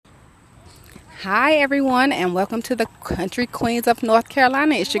Hi, everyone, and welcome to the Country Queens of North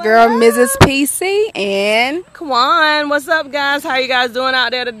Carolina. It's your girl, Mrs. PC, and Kwan. What's up, guys? How you guys doing out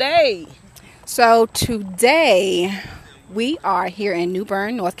there today? So today we are here in New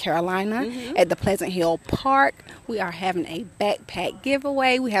Bern, North Carolina, at the Pleasant Hill Park. We are having a backpack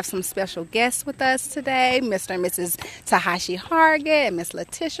giveaway. We have some special guests with us today, Mr. and Mrs. Tahashi Hargett and Miss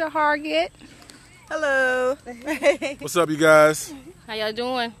Letitia Hargett. Hello. What's up, you guys? How y'all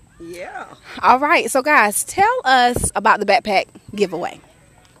doing? Yeah. All right, so guys, tell us about the backpack giveaway.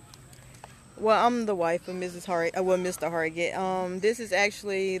 Well, I'm the wife of Mrs. Mr. Hargett. This is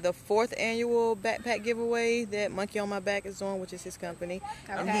actually the 4th annual backpack giveaway that Monkey on My Back is doing, which is his company.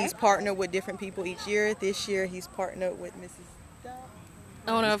 Okay. And he's partnered with different people each year. This year, he's partnered with Mrs.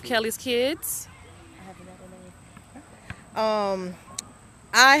 Owner of Kelly's Kids.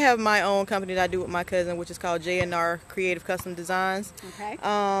 I have my own company that I do with my cousin, which is called JNR Creative Custom Designs. Okay.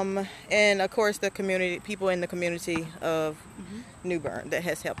 And of course, the community, people in the community of New Bern that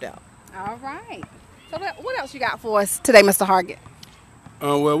has helped out. All right. So what else you got for us today, Mr. Hargett?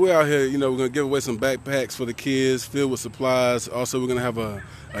 Well, we're out here, we're going to give away some backpacks for the kids filled with supplies. Also, we're going to have a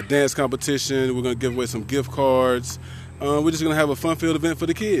dance competition. We're going to give away some gift cards. We're just going to have a fun-filled event for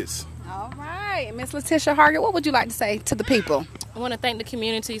the kids. All right. Miss Letitia Hargett, what would you like to say to the people? I want to thank the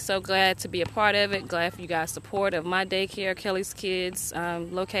community. So glad to be a part of it. Glad for you guys' support of my daycare, Kelly's Kids,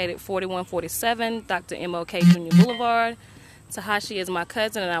 located 4147 Dr. M.O.K. Jr. Boulevard. Tahashi is my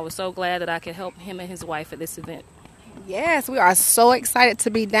cousin, and I was so glad that I could help him and his wife at this event. Yes, we are so excited to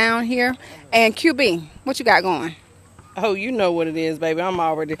be down here. And QB, what you got going? Oh, you know what it is, baby. I'm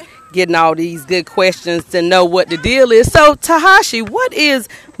already getting all these good questions to know what the deal is. So, Tahashi, what is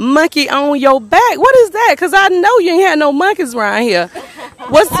monkey on your back? What is that? Because I know you ain't had no monkeys around here.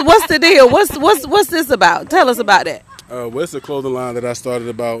 What's the deal? What's this about? Tell us about that. Well, it's a clothing line that I started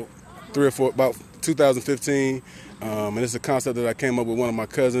about 2015. And it's a concept that I came up with one of my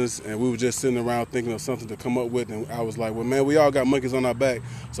cousins, and we were just sitting around thinking of something to come up with, and I was like, well, man, we all got monkeys on our back,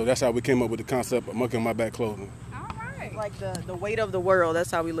 so that's how we came up with the concept of monkey on my back clothing. Like the weight of the world,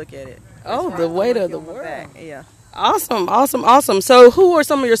 that's how we look at it. Oh, the weight of the Monkey on my world. back, yeah. Awesome. So who are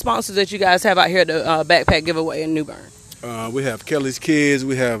some of your sponsors that you guys have out here at the backpack giveaway in New Bern? We have Kelly's Kids,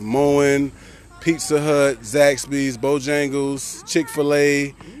 we have Moen, Pizza Hut, Zaxby's, Bojangles,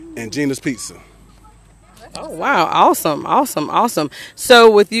 Chick-fil-A, and Gina's Pizza. Oh, wow. Awesome.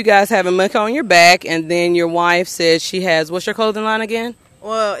 So with you guys having monkey on your back, and then your wife says she has, what's your clothing line again?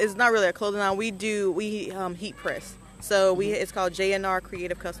 Well, it's not really a clothing line. We heat press. So it's called JNR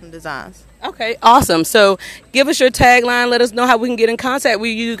Creative Custom Designs. Okay, awesome. So give us your tagline. Let us know how we can get in contact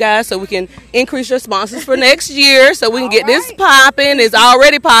with you guys so we can increase your sponsors for next year so we can get this popping. It's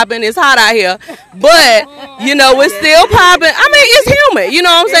already popping. It's hot out here. But, it's still popping. I mean, it's humid. You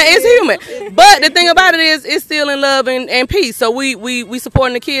know what I'm saying? It's humid. But the thing about it is it's still in love and peace. So we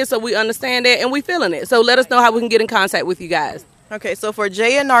supporting the kids, so we understand that and we feeling it. So let us know how we can get in contact with you guys. Okay, so for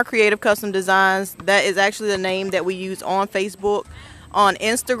JNR Creative Custom Designs, that is actually the name that we use on Facebook. On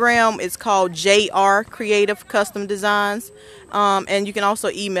Instagram, it's called JR Creative Custom Designs. And you can also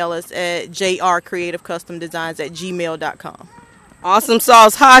email us at jrcreativecustomdesigns@gmail.com. Awesome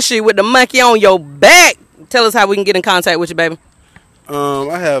sauce, Hashi, with the monkey on your back. Tell us how we can get in contact with you, baby.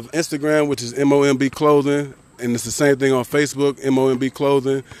 I have Instagram, which is MOMB Clothing, and it's the same thing on Facebook, MOMB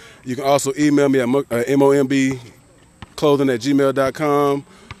Clothing. You can also email me at mombclothing@gmail.com,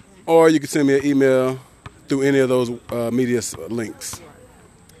 or you can send me an email through any of those media links.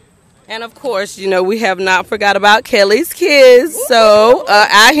 And of course, we have not forgot about Kelly's Kids. So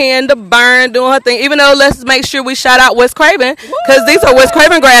out here in the Bern doing her thing. Even though let's make sure we shout out West Craven, because these are West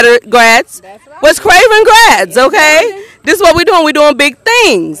Craven grads. West Craven grads, okay? This is what we're doing. We're doing big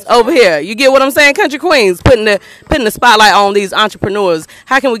things over here. You get what I'm saying? Country Queens, putting the spotlight on these entrepreneurs.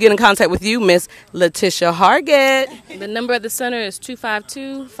 How can we get in contact with you, Miss Letitia Hargett? The number of the center is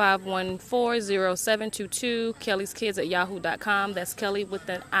 252-514-0722. Kelly's Kids at yahoo.com. That's Kelly with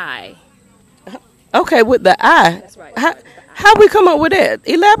an I. Okay, with the I. That's right. How we come up with that?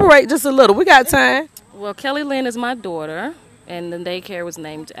 Elaborate just a little. We got time. Well, Kelly Lynn is my daughter, and the daycare was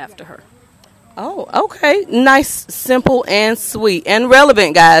named after her. Oh, okay. Nice, simple, and sweet. And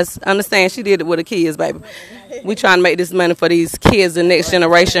relevant, guys. Understand, she did it with the kids, baby. We trying to make this money for these kids, the next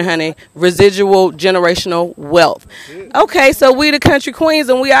generation, honey. Residual generational wealth. Okay, so we the Country Queens,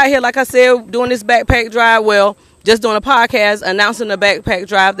 and we out here, like I said, doing this backpack drive. Well, just doing a podcast announcing the backpack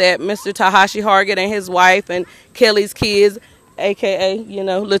drive that Mr. Tahashi Hargett and his wife and Kelly's Kids, a.k.a.,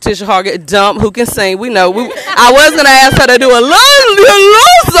 Letitia Hargett, Dump, who can sing. We know. I was going to ask her to do a little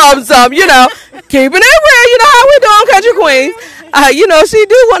something, keeping it real. You know how we doing, Country Queens. She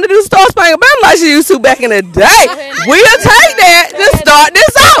do want to do Star Spangled Banner like she used to back in the day. We'll take that to start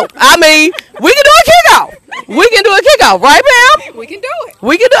this out. I mean, we can do a kickoff. We can do a kickoff, right, Pam? We can do it.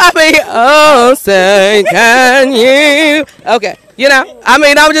 We can do. Oh, say can you? Okay,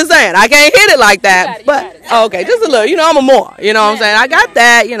 I'm just saying I can't hit it like that. Okay, just a little. I'm a more. You know what I'm saying? I got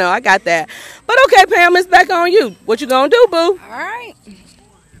that. I got that. But okay, Pam, it's back on you. What you gonna do, boo? All right.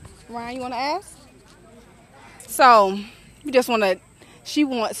 Ryan, you want to ask? So, she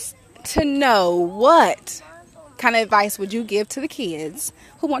wants to know what kind of advice would you give to the kids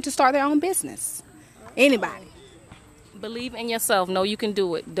who want to start their own business? Anybody. Believe in yourself. Know you can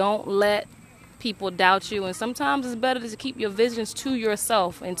do it. Don't let people doubt you. And sometimes it's better to keep your visions to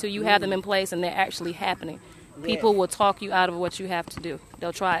yourself until you have them in place and they're actually happening. People will talk you out of what you have to do.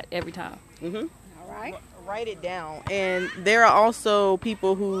 They'll try it every time. All right. Write it down. And there are also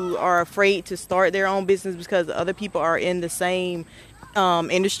people who are afraid to start their own business because other people are in the same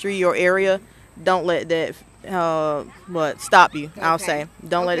industry or area. Don't let that stop you. I'll say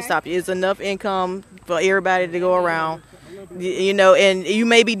don't let it stop you. It's enough income for everybody to go around, and you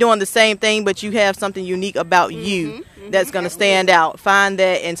may be doing the same thing, but you have something unique about you that's going to stand out. Find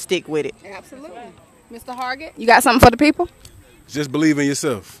that and stick with it. Absolutely. Mr. Hargett, you got something for the people? Just believe in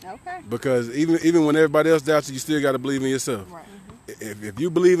yourself. Okay. Because even when everybody else doubts you, you still got to believe in yourself. Right. If you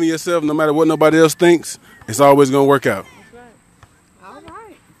believe in yourself, no matter what nobody else thinks, it's always going to work out. All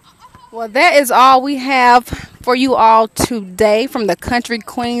right. Well, that is all we have for you all today from the Country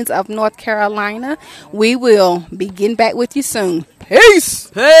Queens of North Carolina. We will be getting back with you soon. Peace.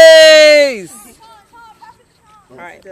 Peace. All right.